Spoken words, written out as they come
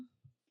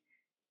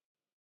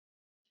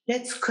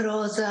Let's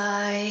close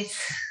eyes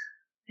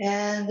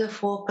and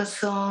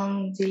focus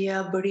on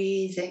the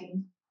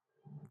breathing.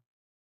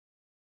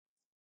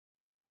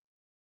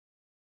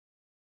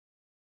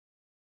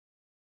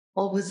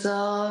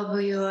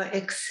 Observe your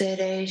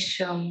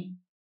exhalation.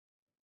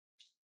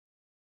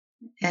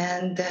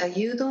 And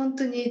you don't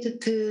need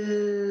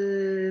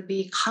to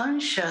be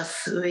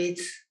conscious with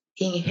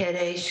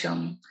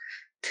inhalation.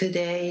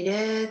 Today,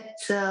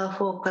 let's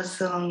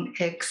focus on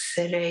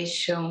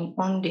exhalation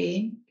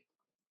only.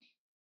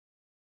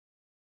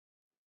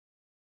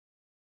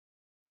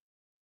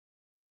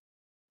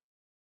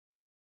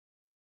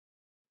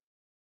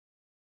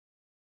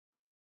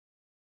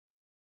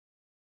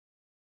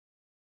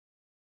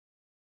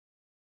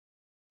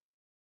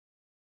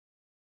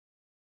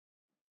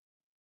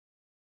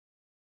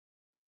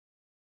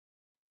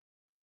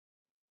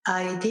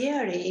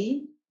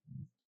 Ideally,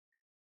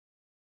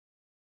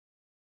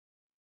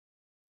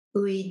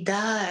 we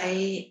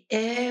die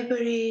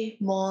every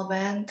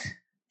moment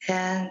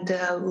and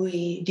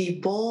we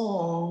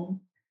reborn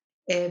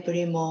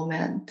every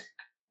moment.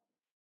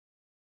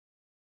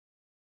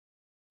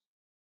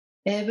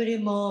 Every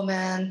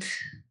moment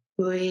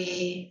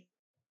we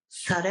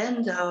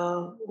surrender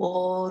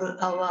all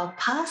our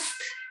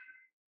past,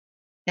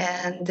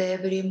 and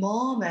every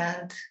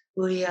moment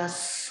we are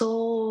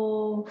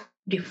so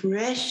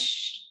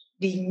refreshed,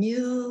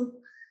 renewed,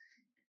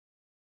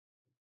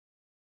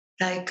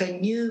 like a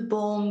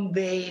newborn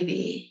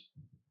baby.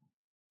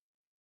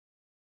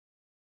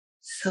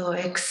 So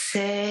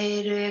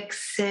exhale,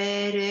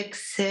 exhale,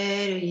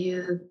 exhale.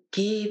 You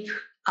give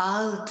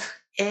out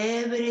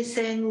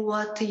everything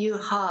what you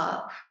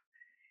have.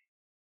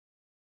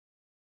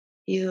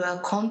 You are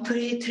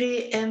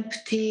completely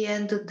empty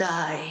and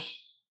die.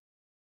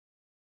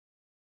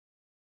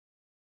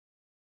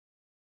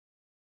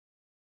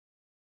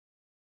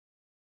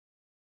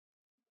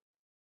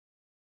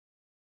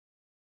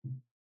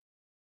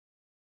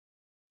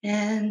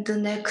 And the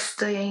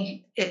next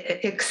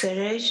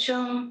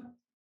exhalation,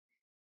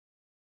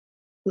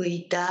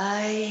 we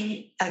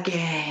die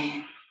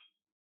again.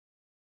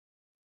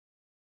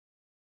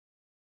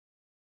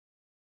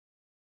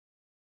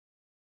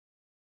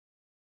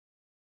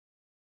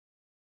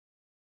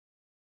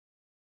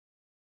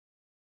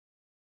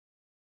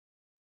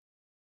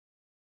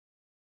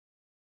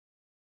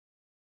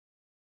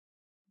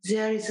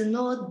 There is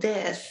no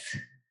death,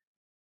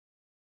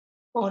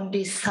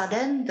 only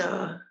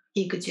surrender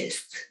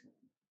exists.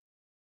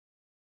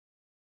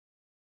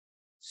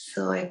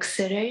 So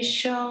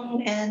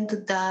exhalation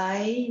and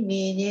die,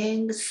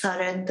 meaning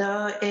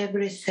surrender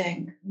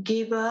everything,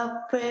 give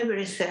up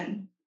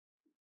everything.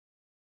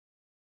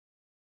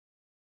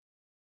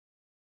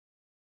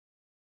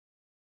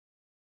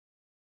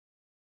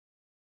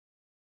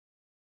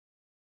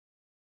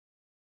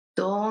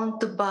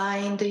 Don't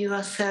bind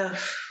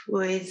yourself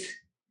with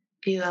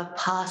your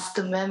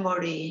past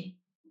memory.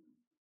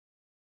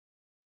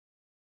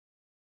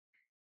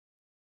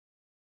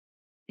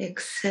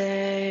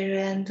 Exhale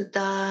and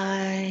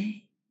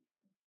die.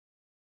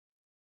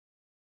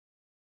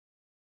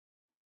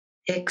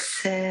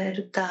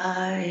 Exhale,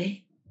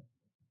 die.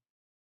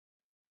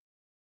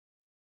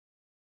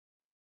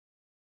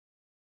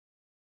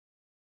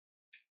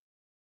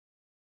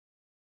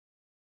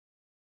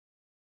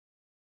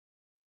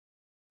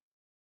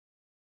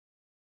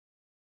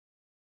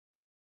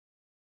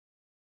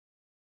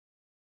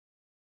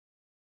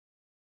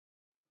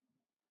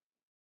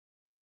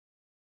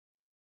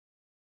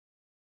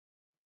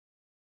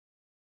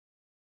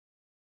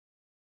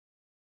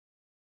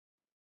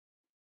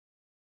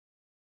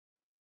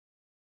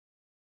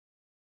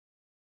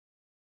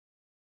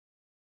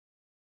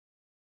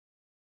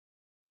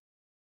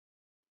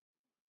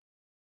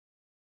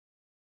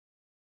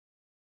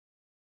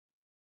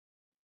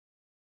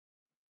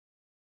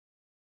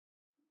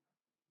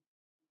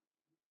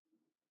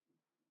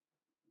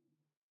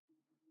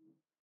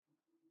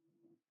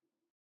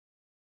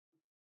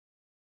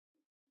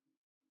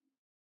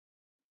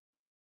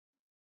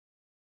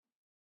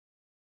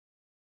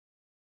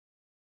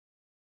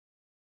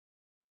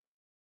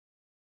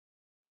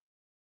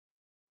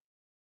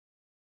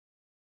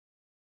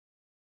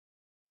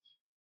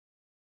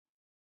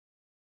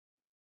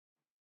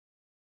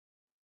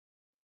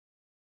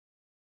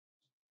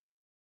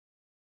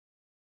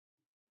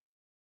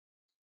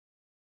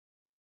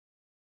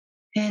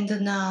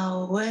 And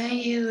now, when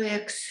you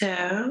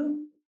exhale,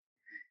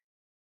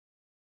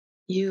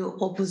 you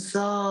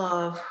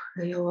observe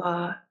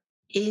your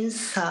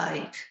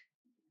inside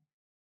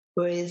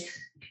with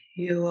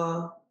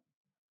your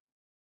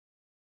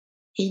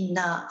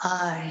inner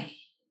eye.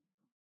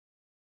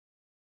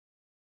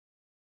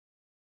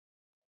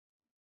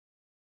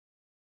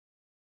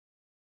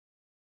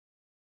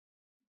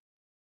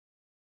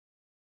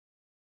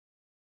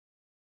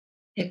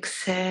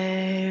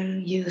 Exhale,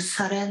 you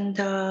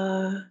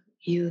surrender,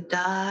 you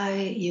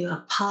die,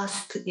 your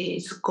past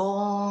is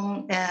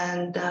gone,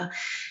 and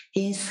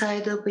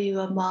inside of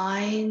your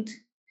mind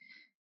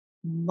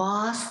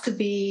must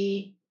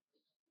be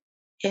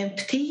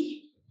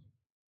empty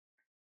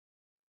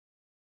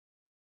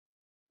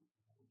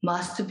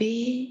must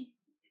be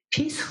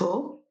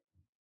peaceful,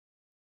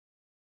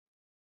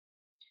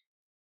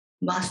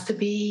 must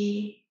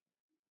be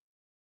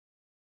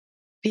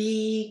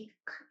big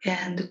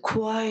and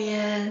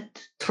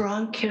quiet,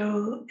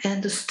 tranquil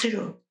and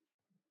still.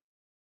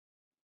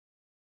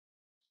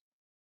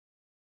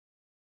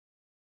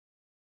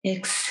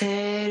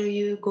 Exhale,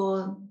 you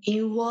go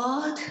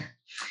inward,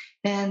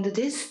 and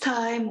this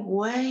time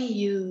when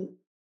you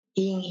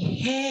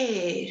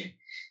inhale,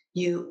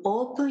 you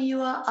open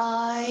your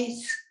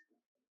eyes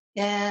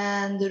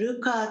and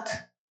look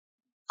at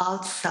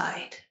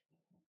outside.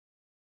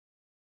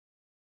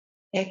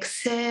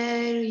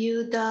 Exhale,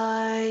 you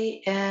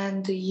die,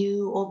 and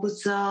you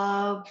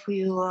observe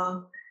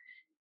your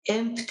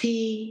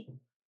empty,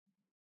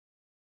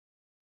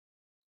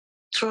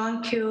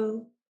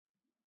 tranquil,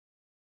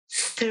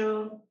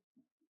 still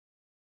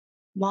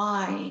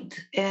mind.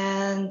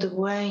 And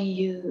when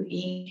you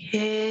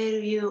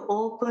inhale, you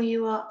open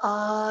your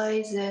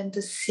eyes and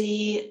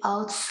see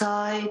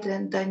outside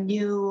and the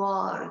new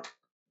world.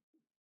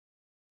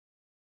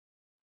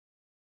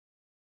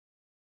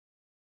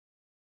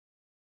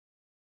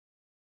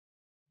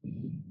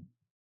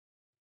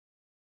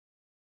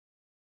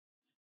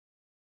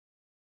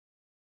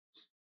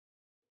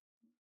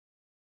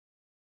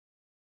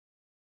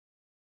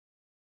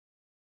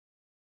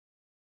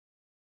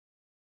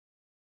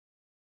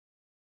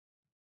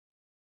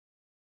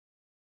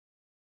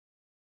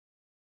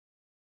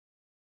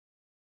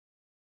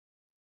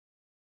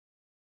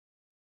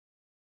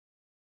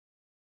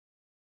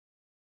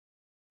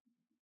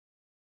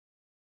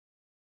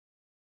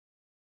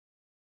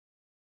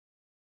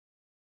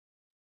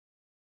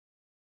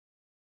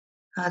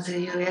 As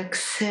you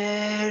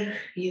exhale,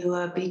 you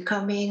are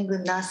becoming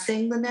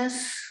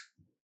nothingness.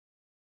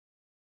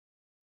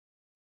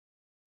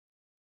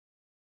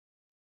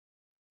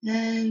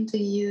 And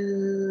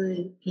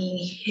you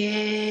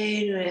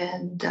inhale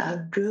and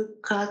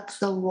look at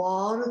the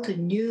world,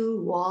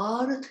 new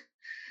world,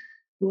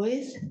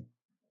 with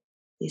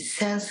a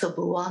sense of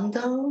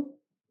wonder.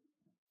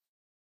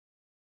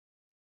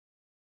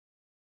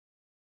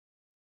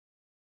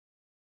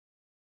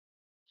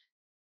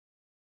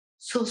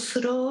 So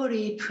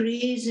slowly,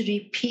 please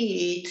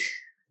repeat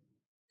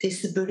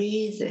this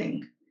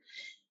breathing.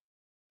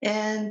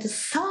 And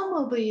some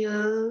of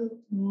you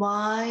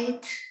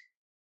might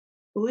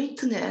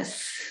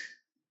witness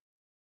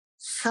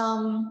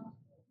some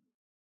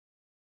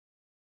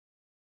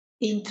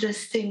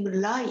interesting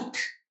light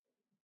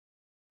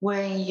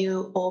when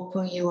you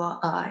open your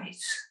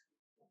eyes.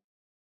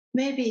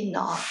 Maybe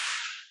not.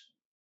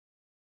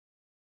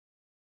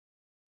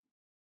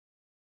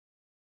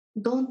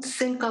 Don't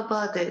think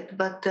about it,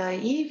 but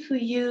if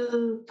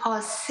you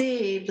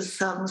perceive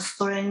some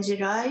strange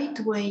light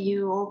when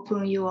you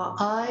open your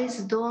eyes,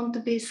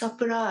 don't be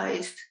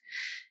surprised.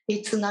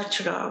 It's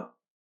natural.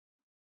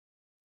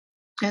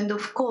 And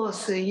of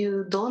course,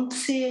 you don't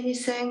see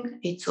anything,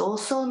 it's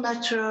also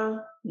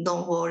natural.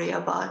 Don't worry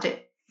about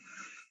it.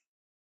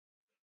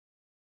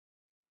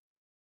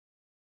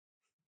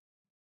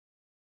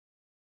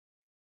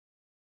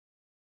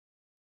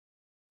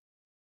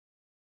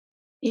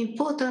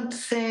 Important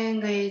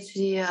thing is,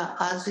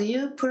 as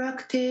you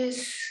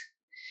practice,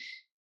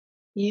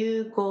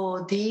 you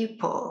go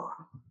deeper.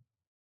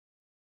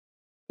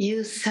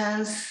 You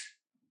sense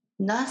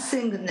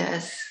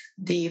nothingness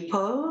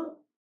deeper,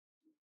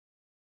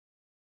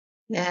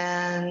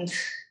 and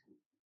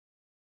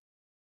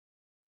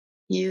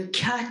you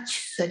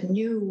catch the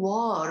new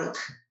world,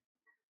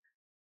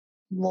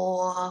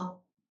 more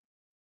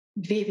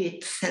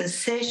vivid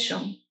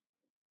sensation.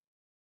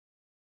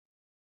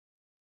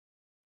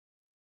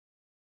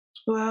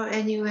 Well,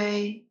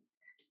 anyway,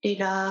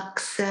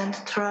 relax and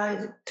try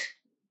it.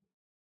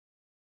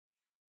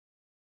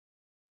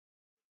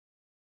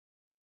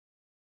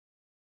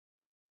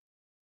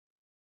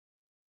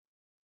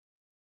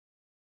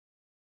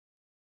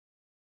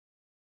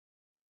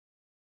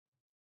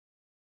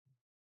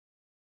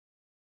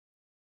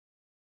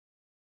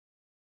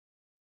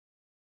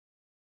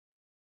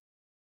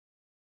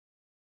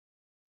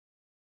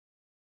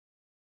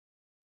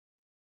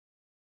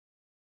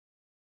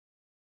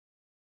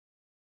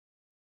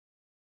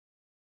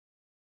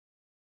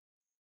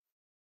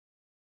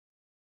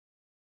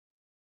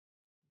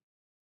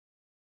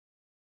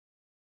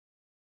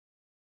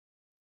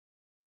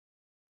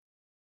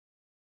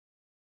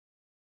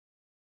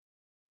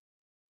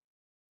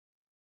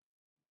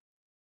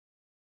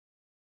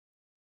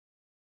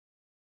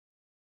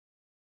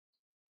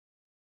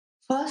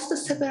 First,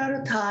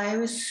 several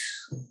times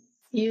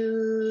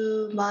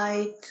you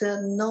might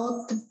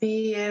not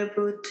be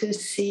able to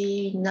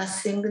see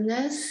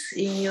nothingness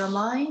in your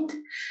mind.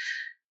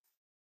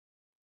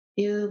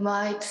 You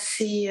might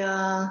see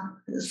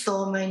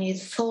so many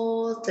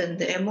thoughts and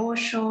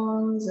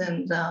emotions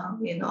and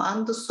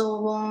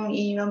so on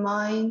in your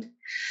mind.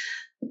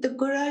 But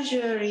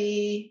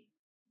gradually,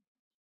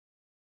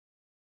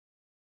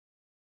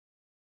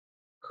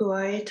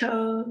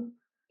 quieter,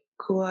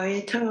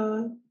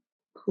 quieter,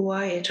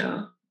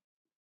 quieter.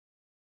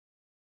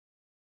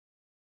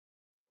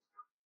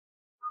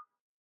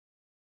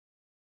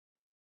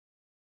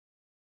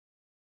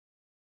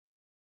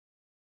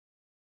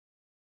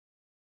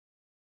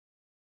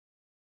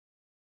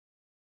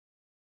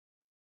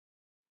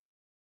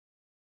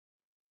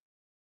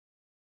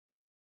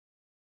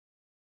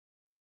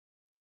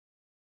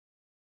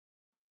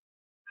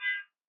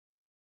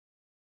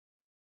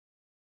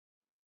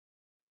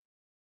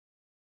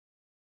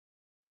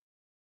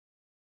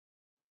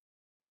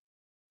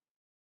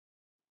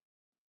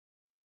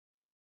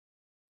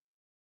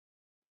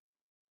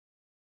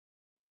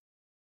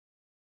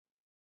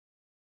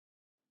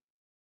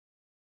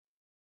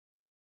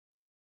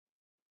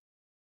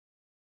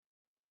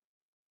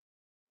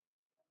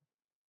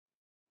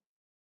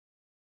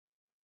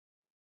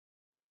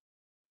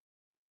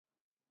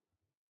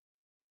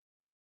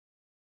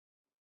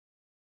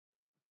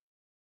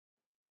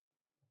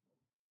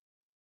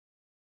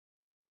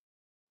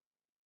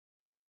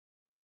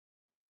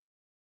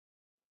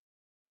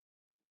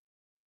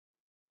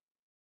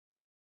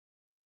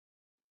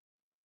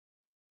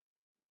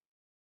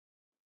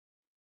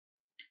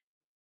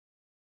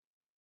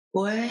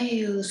 When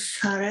you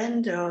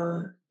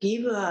surrender,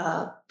 give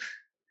up,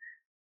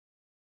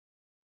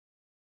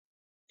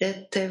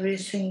 let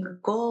everything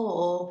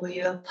go of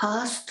your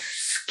past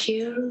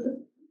skill,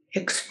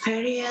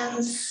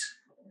 experience,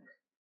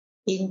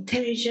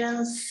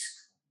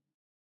 intelligence,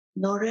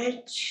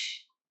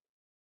 knowledge,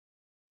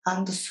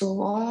 and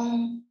so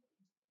on.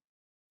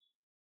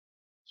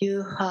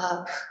 You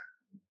have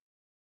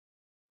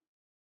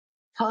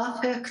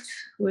perfect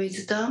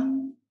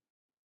wisdom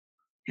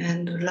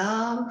and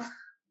love,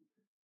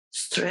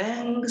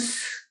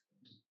 strength,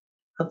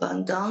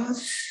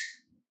 abundance,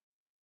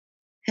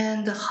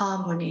 and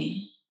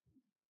harmony.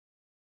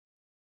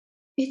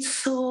 It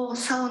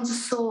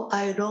sounds so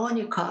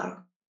ironical,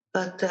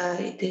 but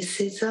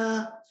this is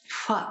a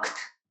fact.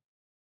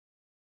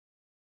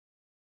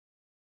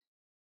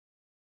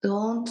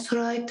 Don't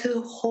try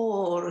to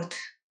hold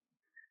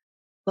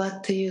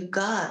what you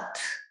got.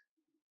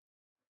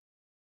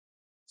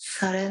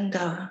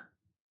 Surrender.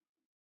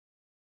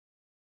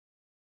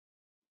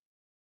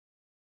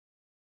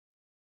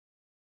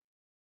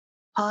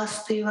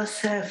 Past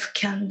yourself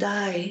can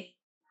die.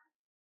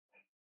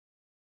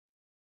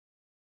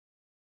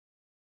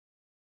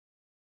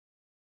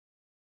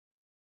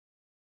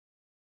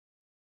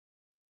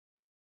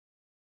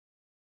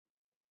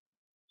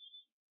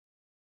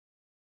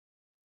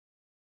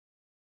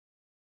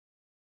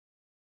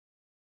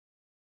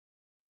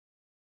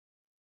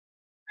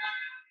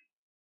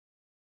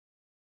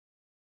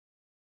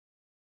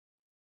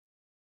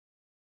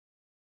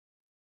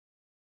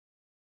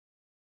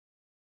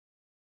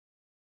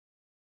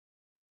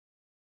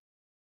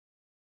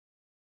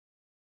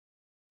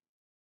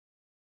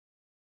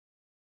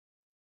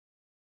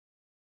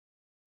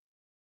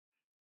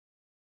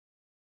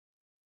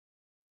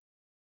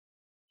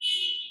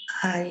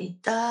 I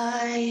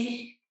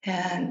die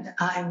and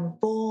I'm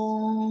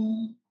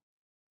born.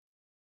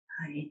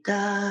 I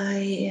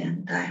die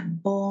and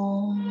I'm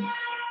born.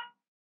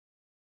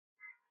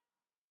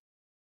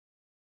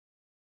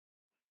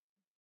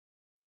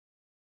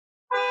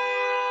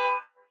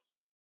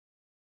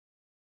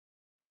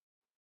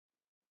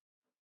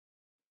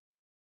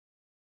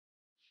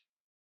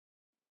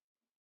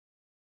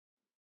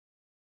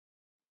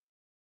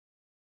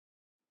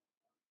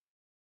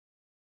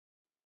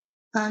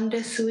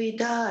 Unless we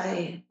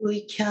die,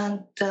 we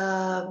can't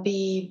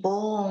be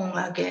born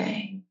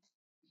again.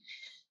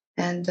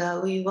 And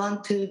we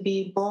want to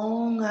be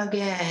born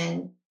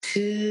again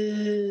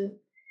to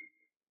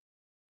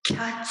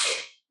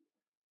catch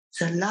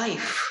the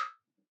life,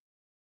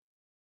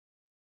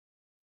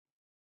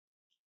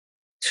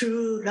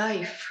 true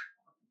life,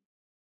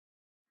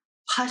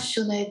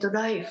 passionate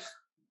life,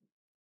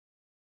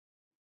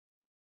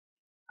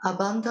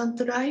 abundant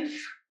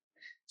life,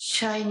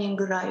 shining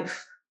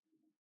life,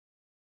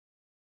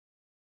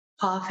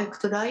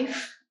 perfect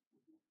life,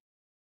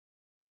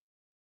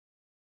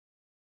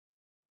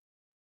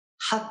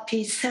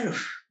 happy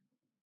self.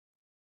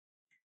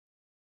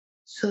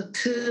 So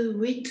to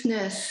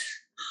witness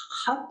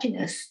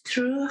happiness,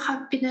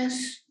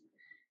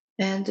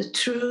 and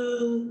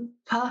true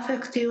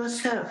perfect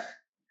yourself,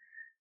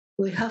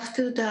 we have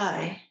to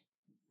die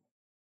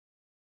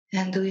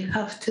and we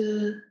have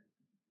to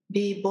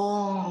be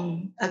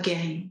born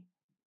again.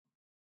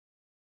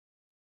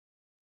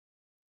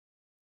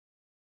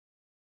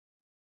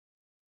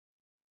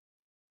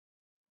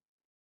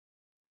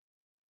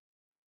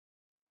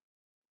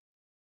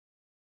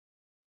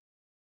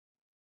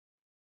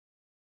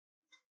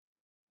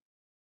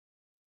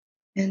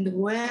 And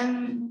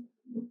when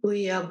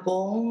we are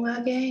born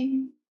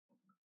again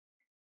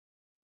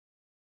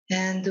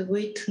and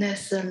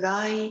witness the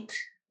light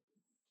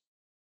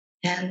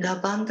and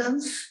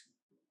abundance,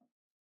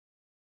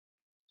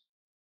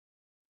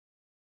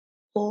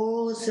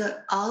 all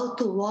the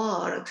outer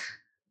world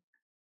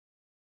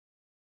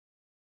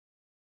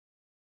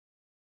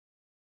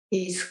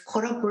is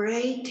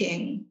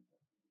collaborating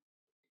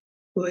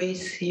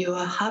with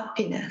your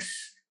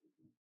happiness.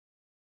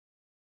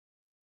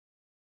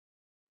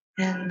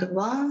 And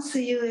once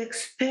you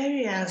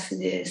experience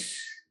this,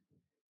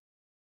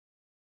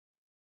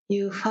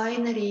 you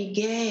finally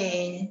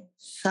gain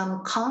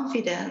some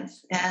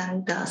confidence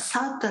and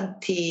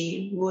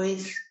certainty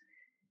with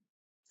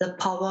the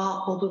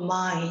power of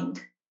mind.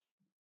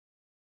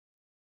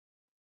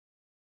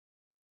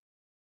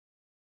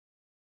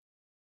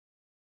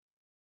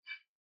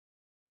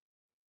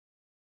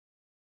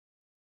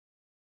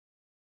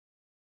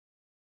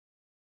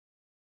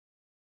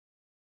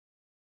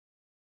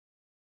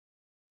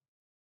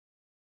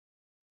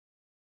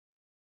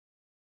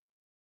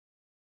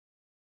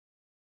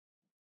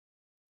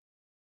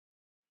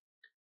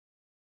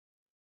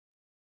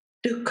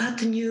 Look at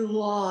the new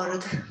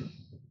world.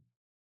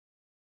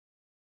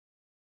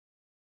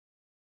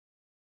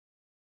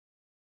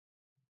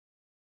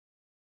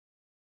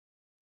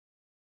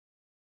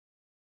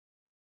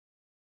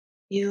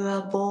 You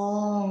are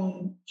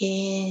born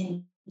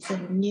in the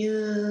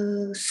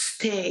new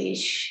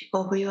stage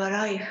of your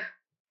life.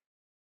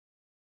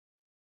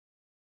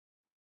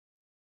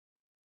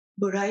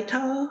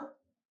 Brighter,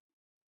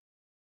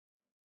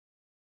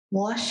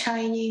 more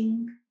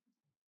shining,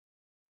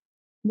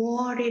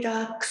 more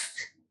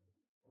relaxed,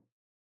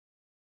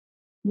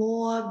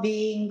 more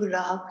being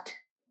loved,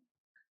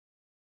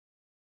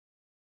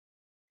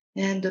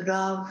 and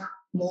love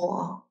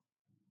more.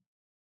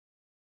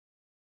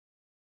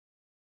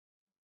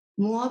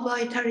 More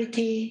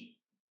vitality,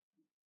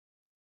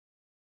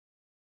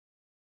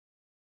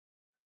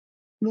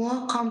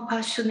 more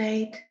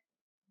compassionate,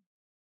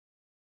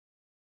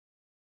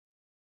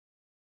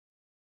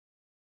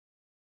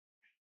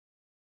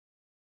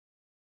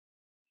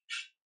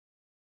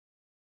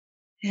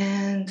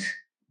 and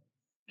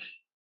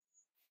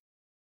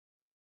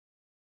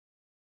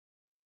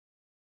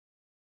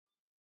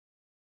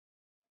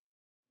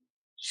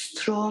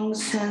strong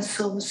sense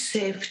of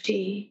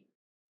safety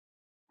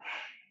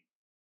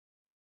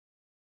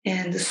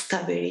and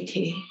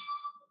stability.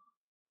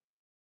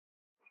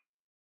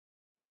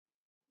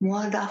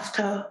 More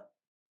laughter,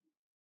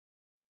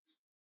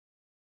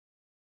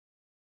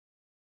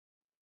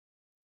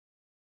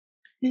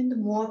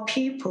 and more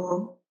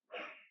people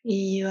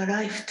in your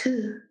life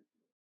too.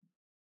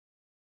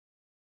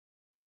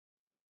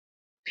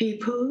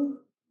 People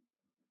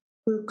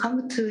who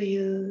come to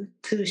you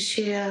to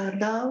share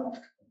love,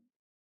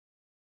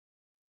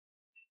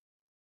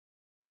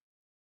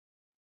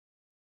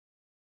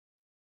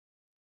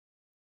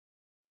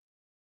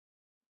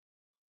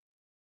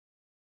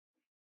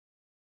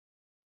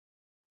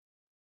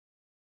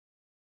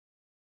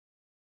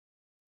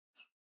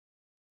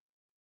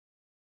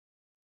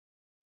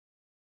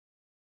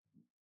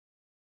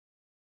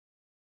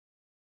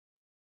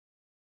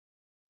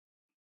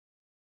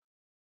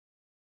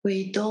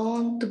 we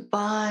don't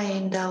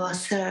bind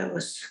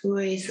ourselves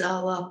with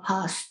our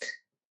past.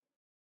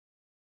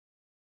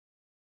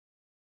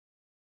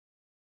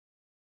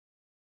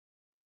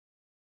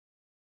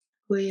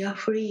 We are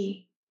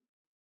free.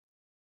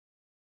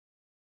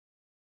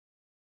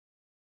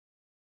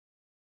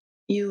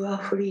 You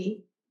are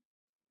free.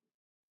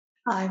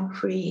 I'm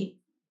free.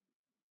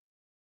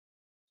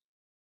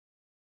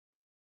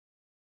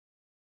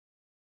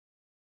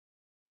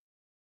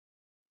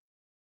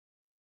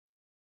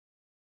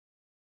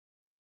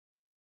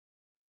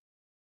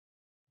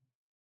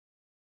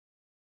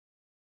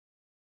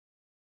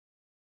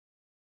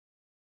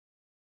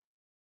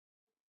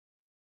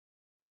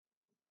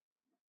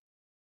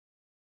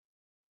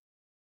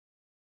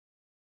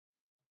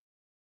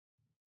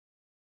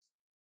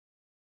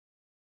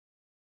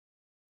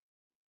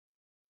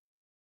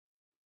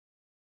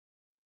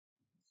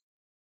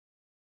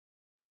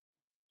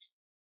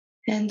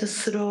 And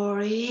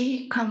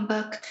slowly come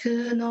back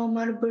to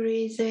normal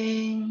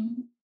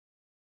breathing.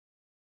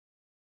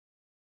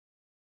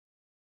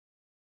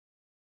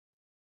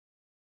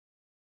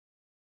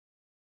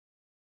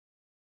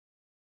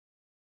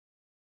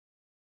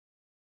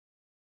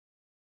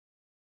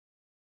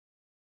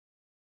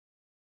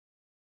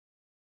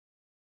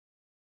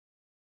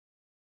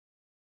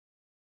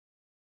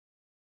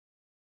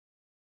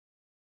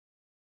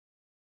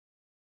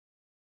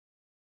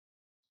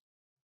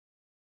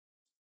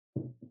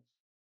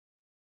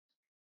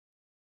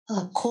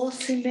 A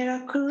Course in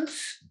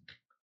Miracles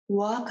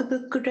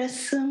Workbook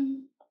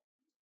Lesson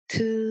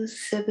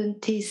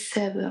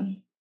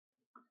 277.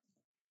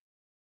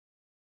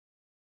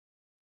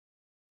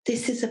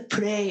 This is a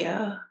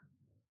prayer.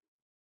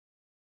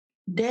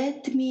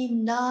 Let me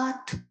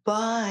not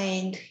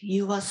bind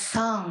your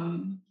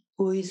son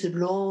with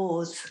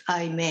laws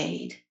I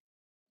made.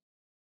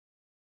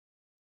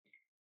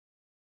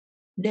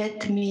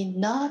 Let me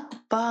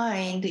not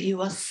bind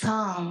your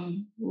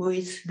son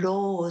with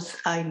laws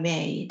I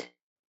made.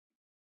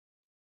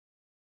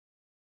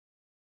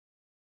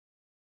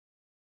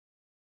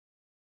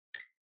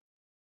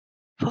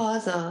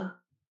 Father,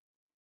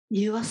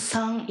 your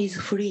son is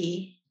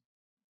free.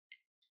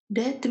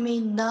 Let me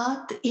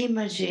not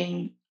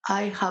imagine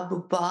I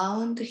have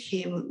bound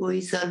him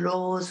with the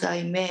laws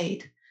I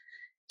made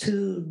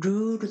to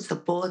rule the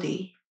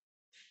body.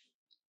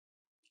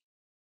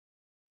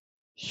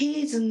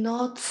 He is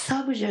not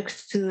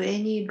subject to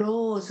any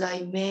laws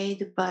I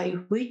made by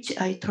which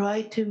I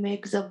try to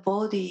make the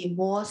body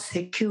more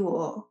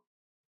secure.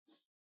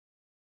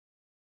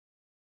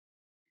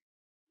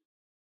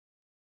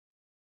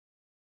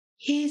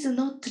 He is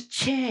not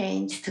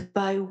changed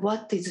by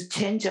what is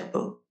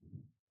changeable.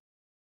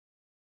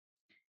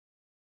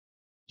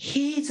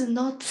 He is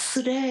not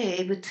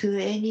slave to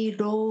any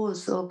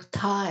laws of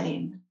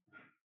time.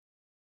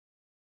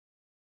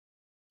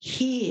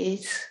 He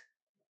is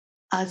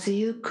as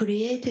you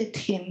created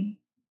him,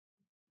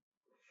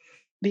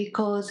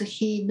 because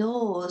he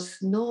knows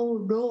no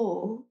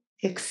law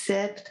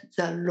except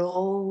the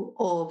law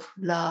of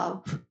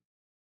love.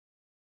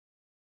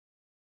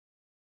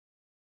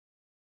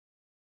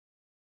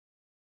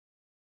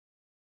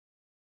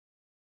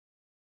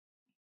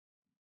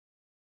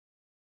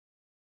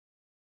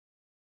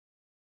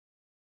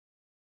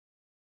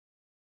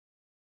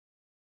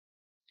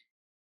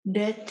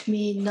 Let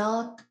me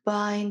not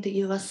bind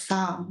your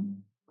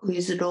son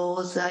with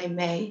laws I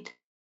made.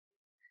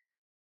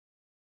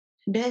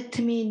 Let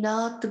me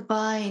not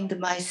bind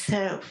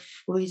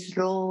myself with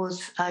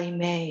laws I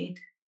made.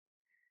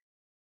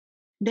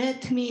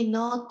 Let me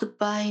not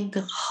bind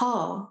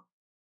her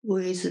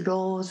with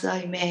laws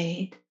I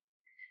made.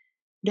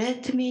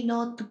 Let me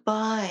not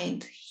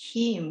bind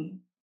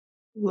him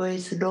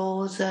with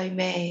laws I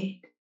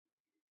made.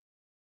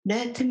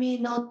 Let me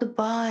not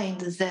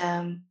bind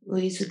them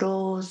with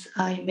laws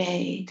I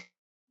made.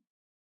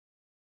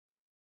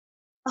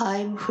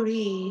 I'm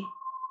free.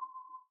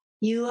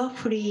 You are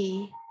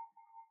free.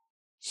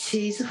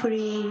 She's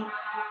free.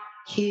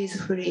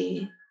 He's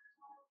free.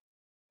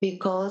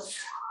 Because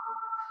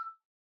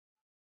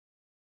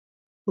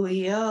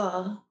we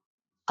are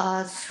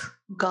as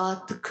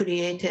God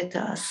created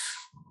us.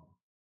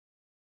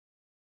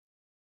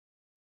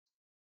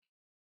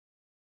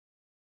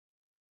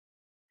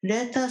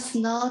 Let us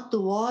not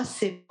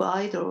worship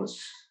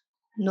idols,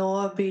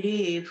 nor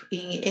believe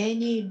in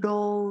any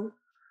law.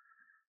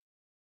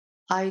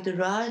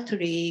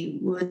 Idolatry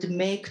would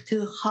make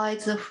to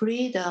hide the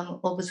freedom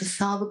of the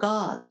Son of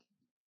God.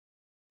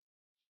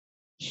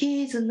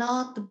 He is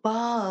not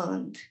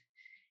bound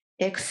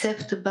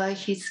except by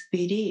his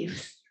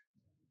beliefs.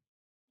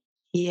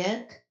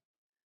 Yet,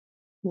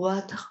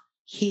 what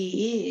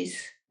he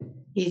is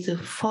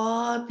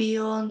far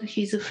beyond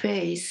his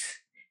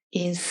faith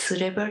in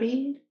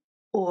slavery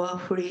or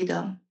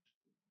freedom.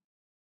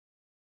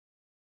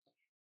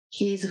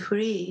 He is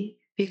free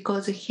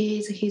because he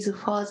is his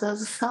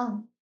Father's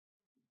Son.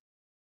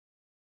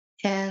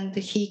 And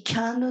he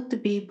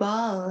cannot be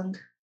bound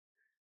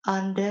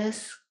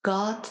unless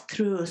God's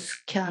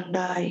truth can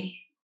lie.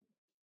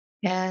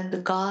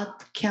 And God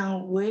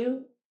can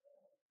will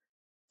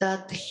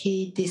that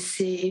he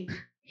deceive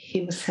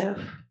himself.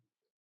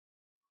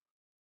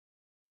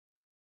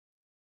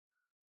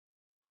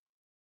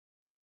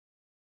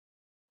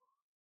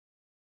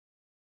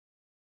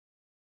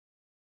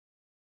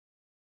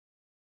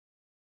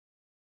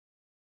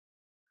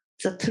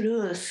 The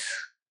truth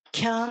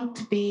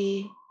can't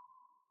be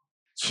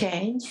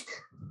changed.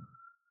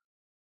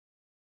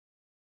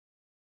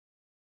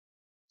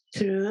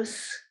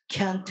 Truth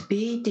can't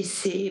be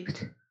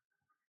deceived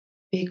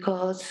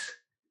because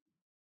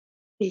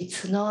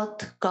it's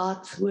not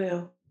God's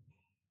will.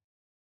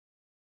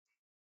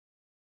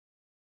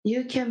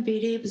 You can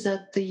believe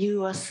that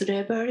you are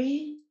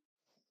slavery,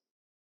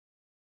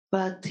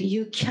 but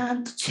you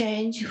can't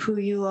change who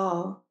you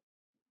are.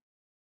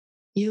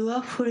 You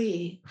are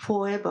free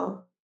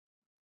forever.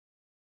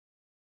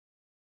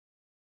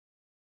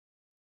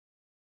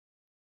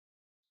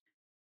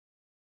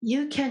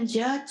 You can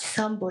judge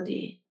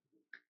somebody.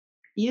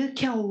 You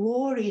can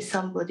worry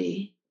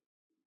somebody.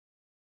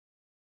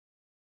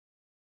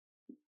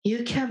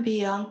 You can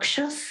be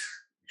anxious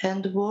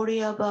and worry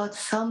about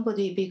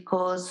somebody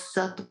because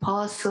that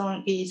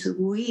person is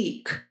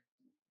weak,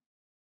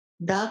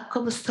 lack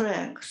of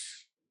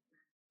strength,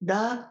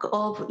 lack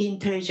of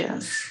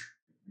intelligence,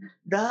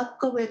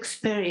 lack of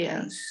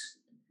experience,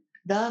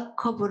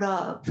 lack of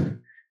love,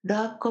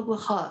 lack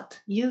of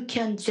heart. You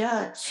can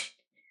judge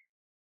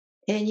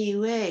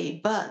anyway,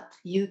 but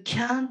you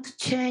can't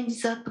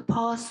change that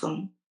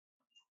person.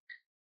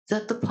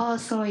 That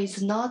person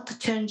is not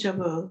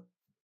changeable.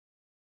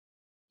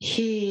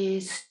 He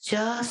is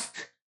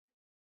just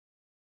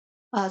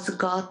as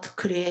God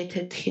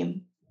created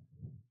him.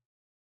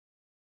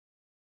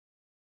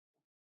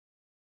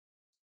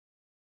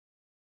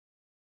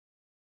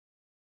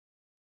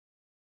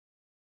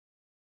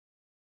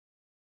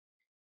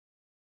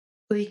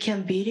 We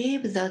can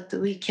believe that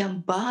we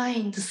can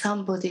bind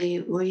somebody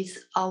with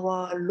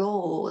our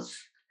laws,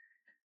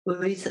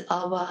 with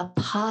our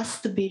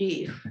past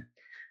belief,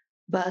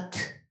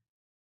 but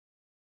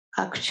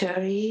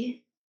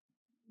actually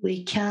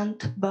we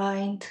can't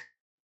bind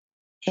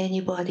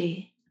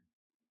anybody.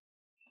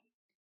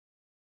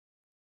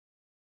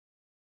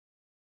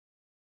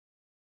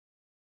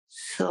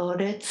 So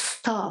let's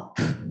stop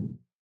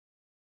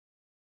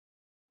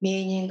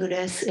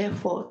meaningless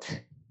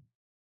effort.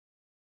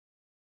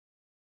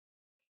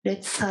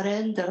 Let's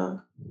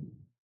surrender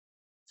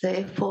the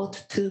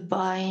effort to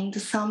bind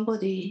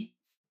somebody,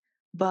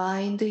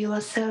 bind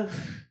yourself.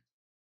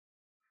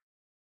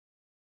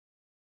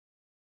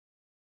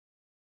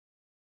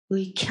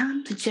 We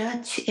can't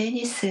judge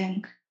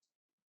anything.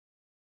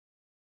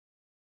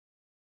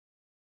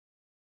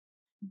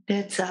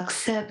 Let's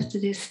accept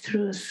this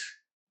truth.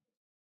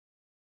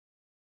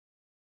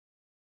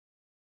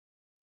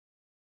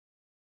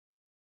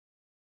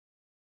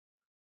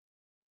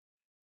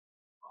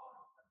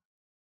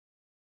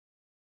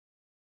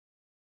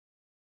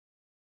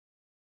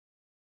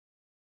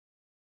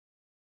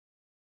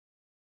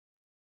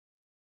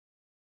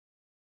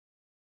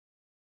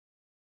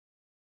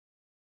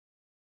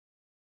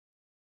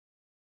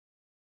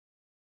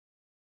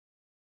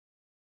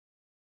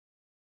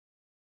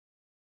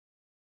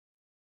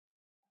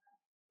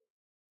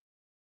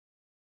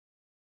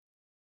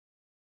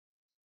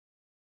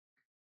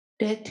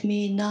 Let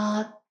me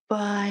not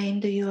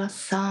bind your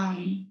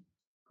son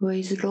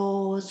with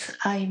laws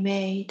I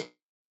made.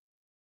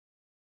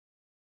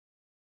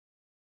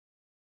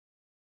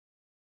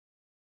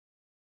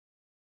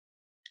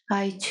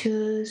 I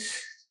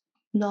choose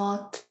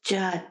not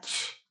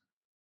judge.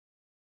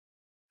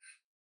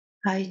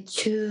 I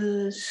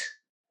choose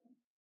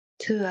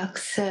to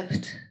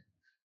accept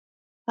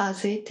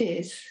as it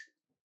is.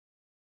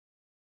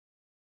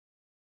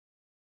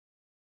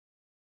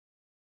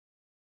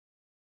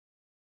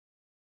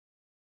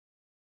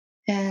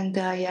 And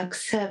I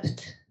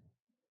accept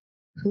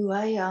who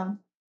I am.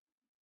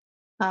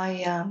 I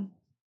am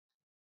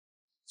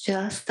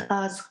just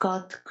as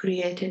God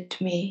created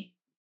me,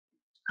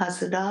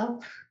 as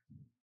love,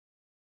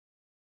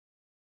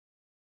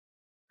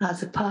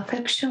 as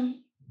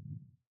perfection,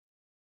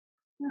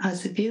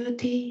 as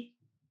beauty,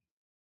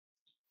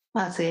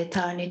 as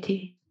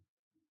eternity.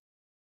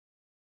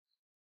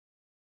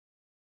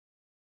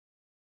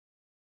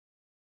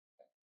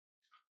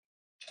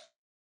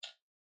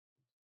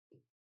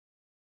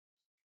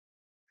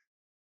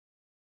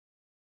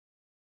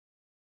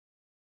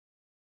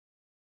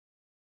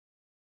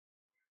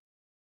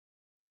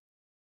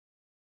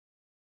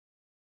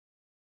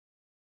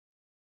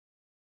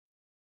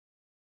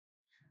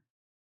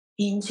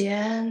 In the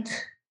end,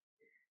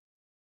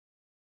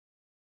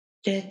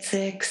 let's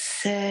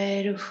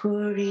exhale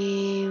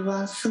fully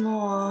once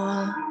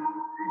more.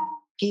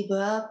 Give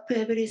up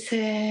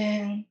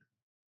everything.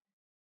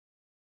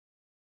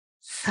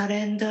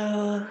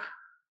 Surrender.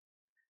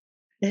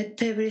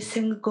 Let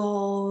everything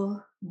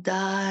go,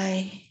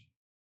 die.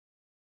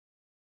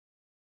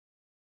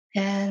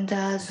 And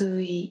as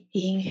we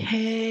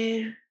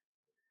inhale,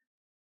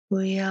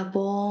 we are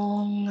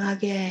born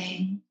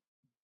again.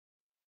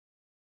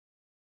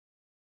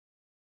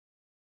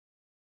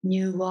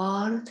 New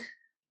world,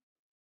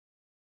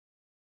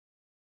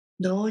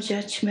 no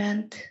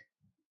judgment,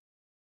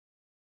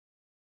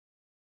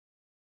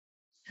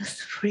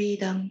 just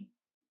freedom.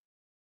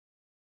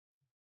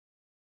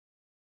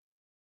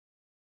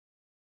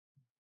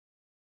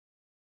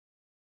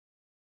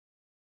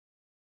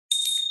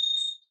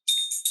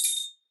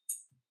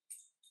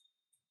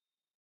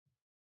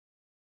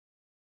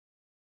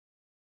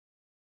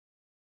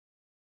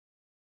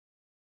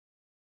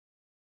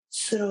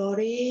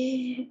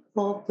 Slowly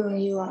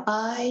open your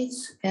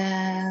eyes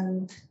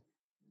and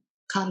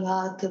come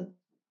out of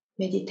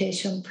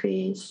meditation,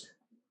 please.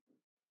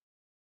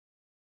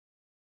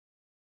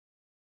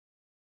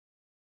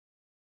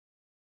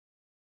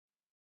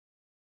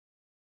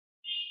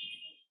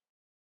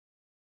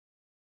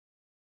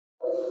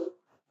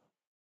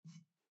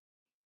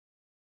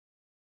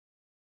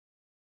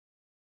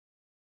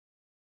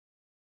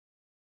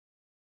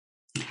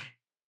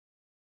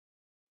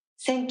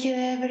 Thank you,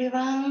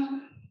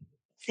 everyone.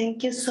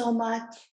 Thank you so much.